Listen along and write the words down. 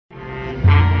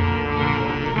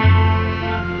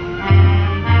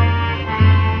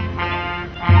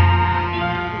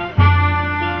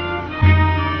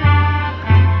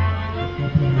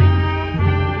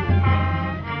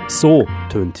So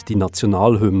tönt die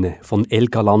Nationalhymne von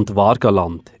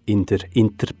Elgaland-Vargaland in der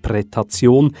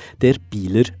Interpretation der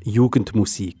Bieler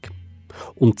Jugendmusik.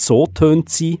 Und so tönt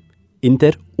sie in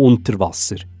der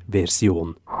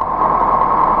Unterwasserversion.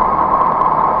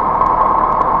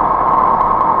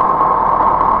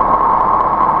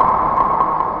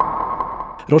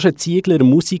 Roger Ziegler,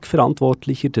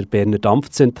 Musikverantwortlicher der Berner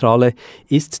Dampfzentrale,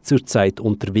 ist zurzeit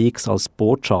unterwegs als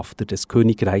Botschafter des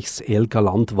Königreichs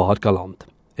Elgaland-Vargaland.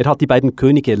 Er hat die beiden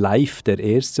Könige Leif der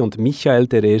Erste und Michael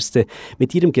der Erste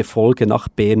mit ihrem Gefolge nach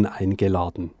Bern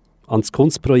eingeladen. Ans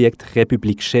Kunstprojekt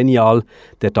RaBe-Bericht géniale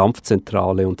der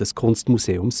Dampfzentrale und des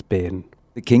Kunstmuseums Bern.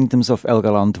 The Kingdoms of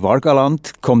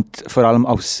Elgaland-Vargaland kommt vor allem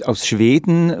aus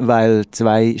Schweden, weil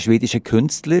zwei schwedische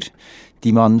Künstler,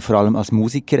 die man vor allem als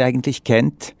Musiker eigentlich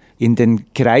kennt, in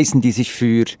den Kreisen, die sich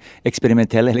für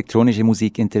experimentelle elektronische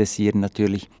Musik interessieren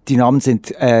natürlich. Die Namen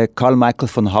sind Carl Michael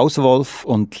von Hausswolff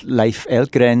und Leif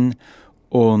Elggren,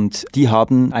 und die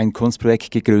haben ein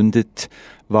Kunstprojekt gegründet,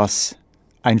 was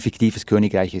ein fiktives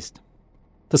Königreich ist.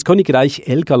 Das Königreich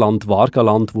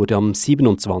Elgaland-Vargaland wurde am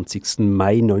 27.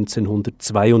 Mai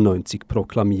 1992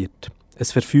 proklamiert.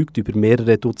 Es verfügt über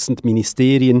mehrere Dutzend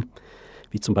Ministerien,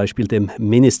 wie zum Beispiel dem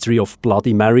Ministry of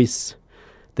Bloody Marys,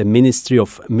 dem Ministry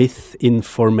of Myth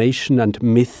Information and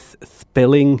Myth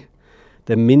Spelling,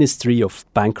 dem Ministry of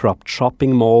Bankrupt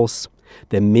Shopping Malls,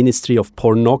 dem Ministry of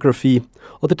Pornography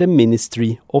oder dem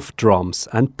Ministry of Drums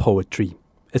and Poetry.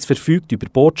 Es verfügt über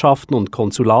Botschaften und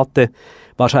Konsulate,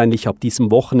 wahrscheinlich ab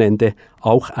diesem Wochenende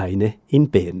auch eine in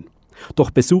Bern.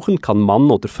 Doch besuchen kann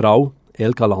Mann oder Frau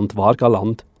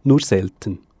Elgaland-Vargaland nur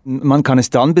selten. Man kann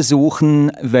es dann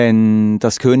besuchen, wenn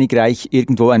das Königreich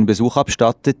irgendwo einen Besuch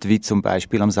abstattet, wie zum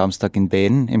Beispiel am Samstag in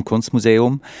Bern im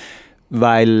Kunstmuseum,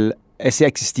 weil es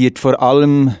existiert vor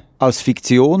allem als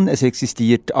Fiktion, es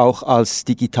existiert auch als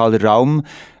digitaler Raum,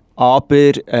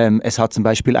 aber es hat zum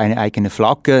Beispiel eine eigene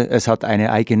Flagge, es hat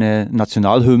eine eigene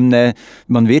Nationalhymne.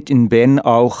 Man wird in Bern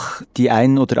auch die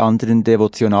ein oder anderen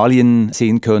Devotionalien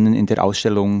sehen können in der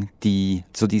Ausstellung, die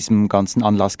zu diesem ganzen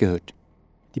Anlass gehört.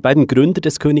 Die beiden Gründer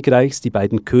des Königreichs, die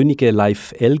beiden Könige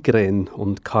Leif Elggren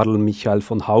und Karl Michael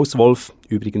von Hausswolff,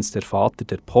 übrigens der Vater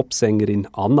der Popsängerin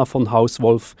Anna von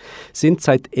Hausswolff, sind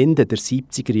seit Ende der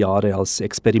 70er Jahre als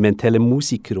experimentelle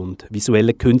Musiker und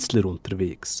visuelle Künstler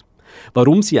unterwegs.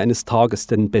 Warum sie eines Tages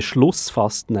den Beschluss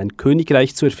fassten, ein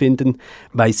Königreich zu erfinden,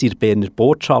 weiß ihr Berner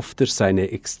Botschafter, seine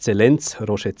Exzellenz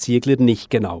Roger Ziegler, nicht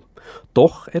genau.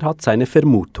 Doch er hat seine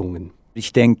Vermutungen.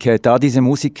 Ich denke, da diese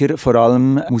Musiker vor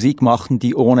allem Musik machen,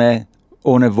 die ohne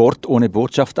Wort, ohne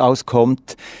Botschaft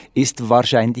auskommt, ist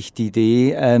wahrscheinlich die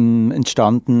Idee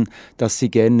entstanden, dass sie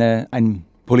gerne ein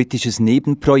politisches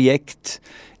Nebenprojekt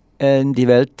in die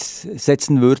Welt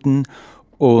setzen würden.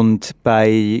 Und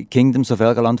bei Kingdoms of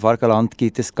Elgaland-Vargaland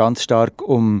geht es ganz stark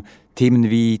um Themen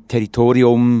wie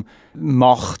Territorium,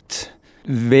 Macht,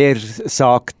 wer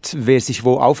sagt, wer sich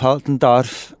wo aufhalten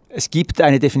darf. Es gibt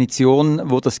eine Definition,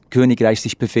 wo das Königreich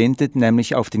sich befindet,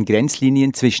 nämlich auf den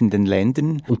Grenzlinien zwischen den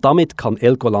Ländern. Und damit kann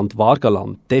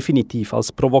Elgaland-Vargaland definitiv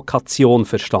als Provokation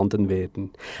verstanden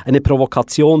werden. Eine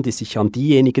Provokation, die sich an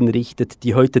diejenigen richtet,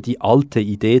 die heute die alte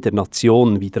Idee der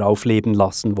Nation wieder aufleben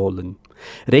lassen wollen.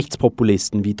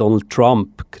 Rechtspopulisten wie Donald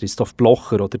Trump, Christoph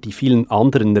Blocher oder die vielen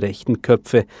anderen rechten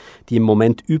Köpfe, die im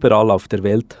Moment überall auf der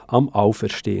Welt am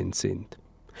Auferstehen sind.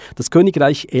 Das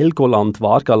Königreich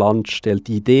Elgaland-Vargaland stellt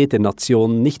die Idee der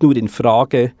Nation nicht nur in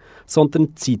Frage,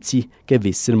 sondern zieht sie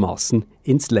gewissermaßen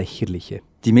ins Lächerliche.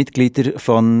 Die Mitglieder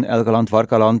von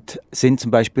Elgaland-Vargaland sind zum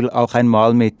Beispiel auch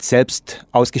einmal mit selbst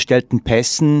ausgestellten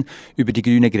Pässen über die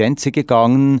grüne Grenze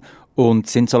gegangen und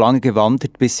sind so lange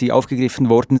gewandert, bis sie aufgegriffen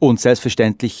wurden und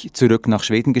selbstverständlich zurück nach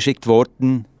Schweden geschickt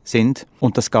worden sind.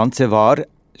 Und das Ganze war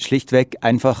schlichtweg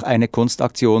einfach eine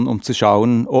Kunstaktion, um zu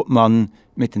schauen, ob man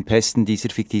mit den Pässen dieser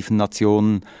fiktiven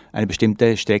Nation eine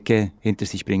bestimmte Strecke hinter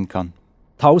sich bringen kann.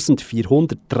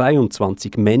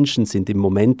 1423 Menschen sind im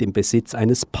Moment im Besitz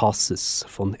eines Passes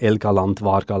von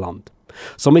Elgaland-Vargaland.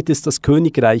 Somit ist das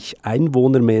Königreich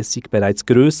einwohnermäßig bereits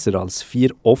größer als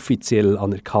 4 offiziell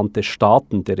anerkannte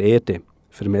Staaten der Erde,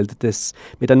 vermeldet es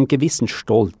mit einem gewissen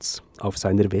Stolz auf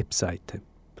seiner Webseite.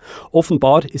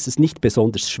 Offenbar ist es nicht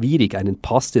besonders schwierig, einen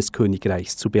Pass des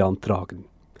Königreichs zu beantragen.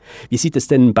 Wie sieht es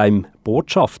denn beim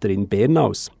Botschafter in Bern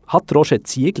aus? Hat Roger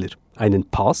Ziegler einen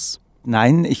Pass?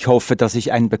 Nein, ich hoffe, dass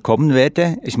ich einen bekommen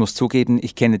werde. Ich muss zugeben,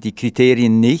 ich kenne die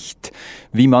Kriterien nicht,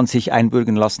 wie man sich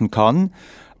einbürgern lassen kann.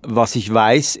 Was ich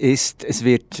weiß, ist, es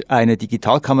wird eine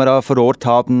Digitalkamera vor Ort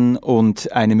haben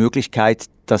und eine Möglichkeit,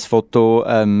 das Foto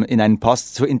in einen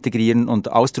Pass zu integrieren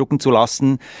und ausdrucken zu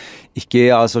lassen. Ich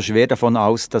gehe also schwer davon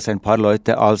aus, dass ein paar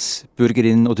Leute als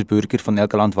Bürgerinnen oder Bürger von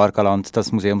Elgaland-Vargaland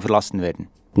das Museum verlassen werden.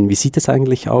 Wie sieht es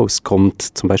eigentlich aus? Kommt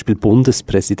zum Beispiel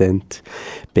Bundespräsident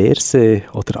Berse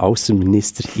oder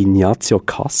Außenminister Ignazio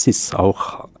Cassis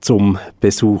auch zum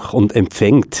Besuch und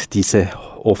empfängt diese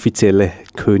offizielle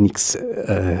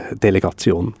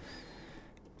Königsdelegation?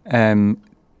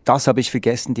 Das habe ich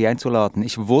vergessen, die einzuladen.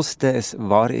 Ich wusste, es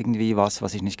war irgendwie was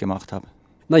ich nicht gemacht habe.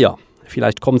 Naja,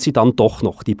 vielleicht kommen sie dann doch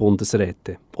noch, die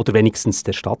Bundesräte. Oder wenigstens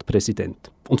der Stadtpräsident.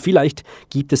 Und vielleicht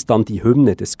gibt es dann die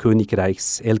Hymne des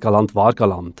Königreichs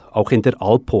Elgaland-Vargaland, auch in der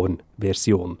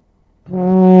Alphorn-Version.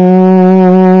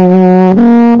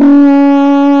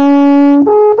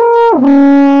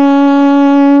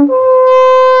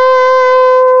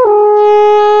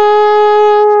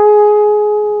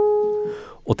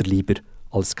 Oder lieber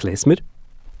als Klezmer?